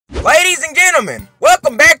gentlemen,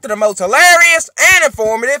 welcome back to the most hilarious and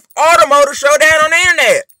informative automotive showdown on the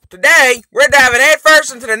internet. Today, we're diving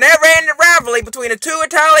headfirst into the never-ending rivalry between the two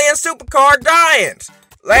Italian supercar giants,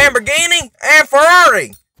 Lamborghini and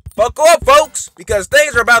Ferrari. Buckle up, folks, because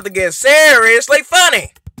things are about to get seriously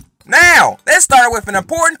funny. Now, let's start with an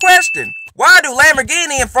important question. Why do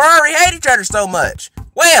Lamborghini and Ferrari hate each other so much?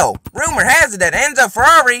 Well, rumor has it that Enzo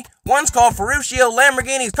Ferrari once called Ferruccio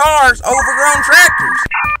Lamborghini's cars overgrown tractors.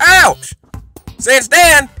 Ouch! Since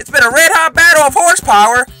then, it's been a red-hot battle of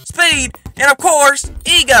horsepower, speed, and of course,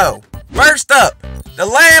 ego. First up, the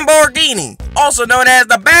Lamborghini, also known as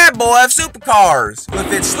the bad boy of supercars,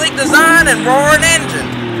 with its sleek design and roaring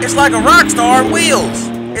engine. It's like a rock star on wheels.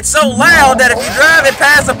 It's so loud that if you drive it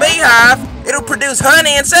past a beehive, it'll produce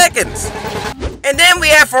honey in seconds. And then we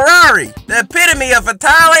have Ferrari, the epitome of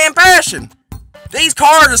Italian passion. These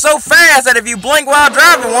cars are so fast that if you blink while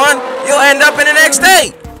driving one, you'll end up in the next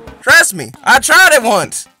state. Trust me, I tried it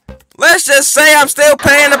once. Let's just say I'm still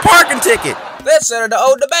paying the parking ticket. Let's settle the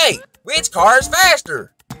old debate. Which car is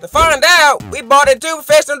faster? To find out, we bought in two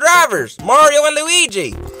professional drivers, Mario and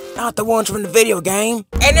Luigi. Not the ones from the video game.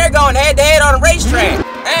 And they're going head-to-head on a racetrack.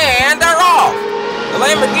 And they're off. The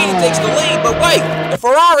Lamborghini takes the lead, but wait, the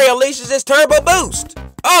Ferrari unleashes its turbo boost.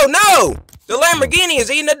 Oh no! The Lamborghini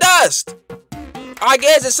is eating the dust. I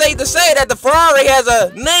guess it's safe to say that the Ferrari has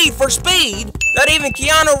a need for speed that even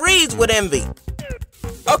Keanu Reeves would envy.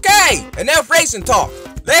 Okay, enough racing talk.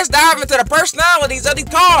 Let's dive into the personalities of these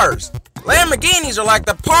cars. Lamborghinis are like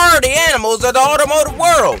the party animals of the automotive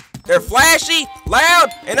world. They're flashy, loud,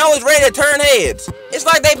 and always ready to turn heads. It's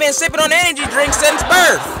like they've been sipping on energy drinks since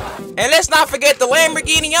birth. And let's not forget the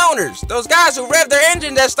Lamborghini owners, those guys who rev their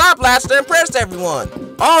engines at stoplights to impress everyone.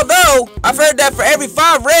 Although, I've heard that for every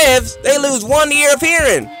 5 revs, they lose 1 ear of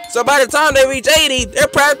hearing. So by the time they reach 80, they're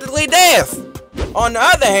practically deaf. On the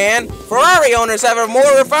other hand, Ferrari owners have a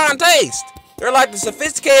more refined taste. They're like the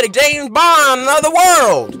sophisticated James Bond of another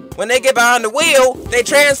world. When they get behind the wheel, they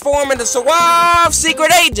transform into suave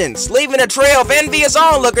secret agents, leaving a trail of envious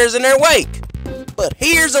onlookers in their wake. But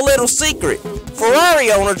here's a little secret.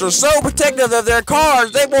 Ferrari owners are so protective of their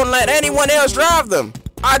cars, they won't let anyone else drive them.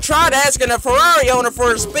 I tried asking a Ferrari owner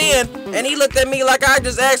for a spin, and he looked at me like I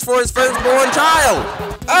just asked for his firstborn child.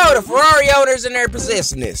 Oh, the Ferrari owners and their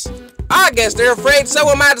possessiveness. I guess they're afraid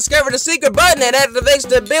someone might discover the secret button that activates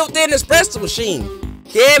the built-in espresso machine.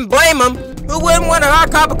 Can't blame them. Who wouldn't want a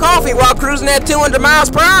hot cup of coffee while cruising at 200 miles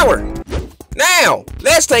per hour? Now,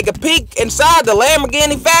 let's take a peek inside the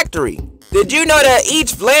Lamborghini factory. Did you know that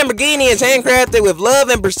each Lamborghini is handcrafted with love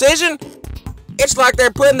and precision? It's like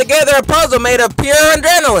they're putting together a puzzle made of pure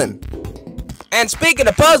adrenaline. And speaking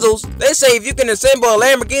of puzzles, they say if you can assemble a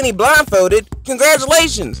Lamborghini blindfolded,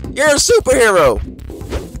 congratulations, you're a superhero.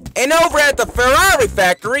 And over at the Ferrari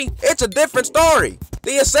factory, it's a different story.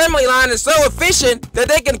 The assembly line is so efficient that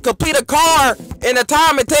they can complete a car in the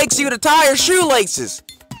time it takes you to tie your shoelaces.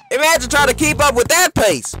 Imagine trying to keep up with that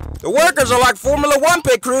pace. The workers are like Formula 1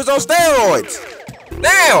 pit crews on steroids.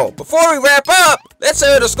 Now, before we wrap up, let's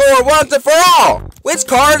settle the score once and for all. Which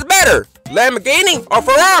car is better, Lamborghini or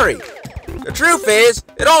Ferrari? The truth is,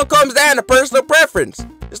 it all comes down to personal preference.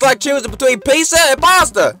 It's like choosing between pizza and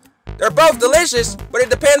pasta. They're both delicious, but it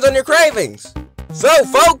depends on your cravings. So,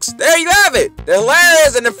 folks, there you have it. The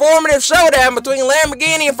hilarious and informative showdown between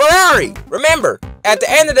Lamborghini and Ferrari. Remember, at the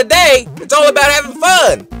end of the day, it's all about having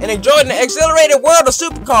fun and enjoying the exhilarated world of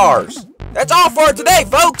supercars. That's all for today,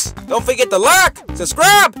 folks. Don't forget to like,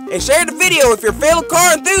 subscribe, and share the video if you're a fellow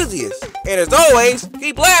car enthusiast. And as always,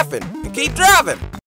 keep laughing and keep driving.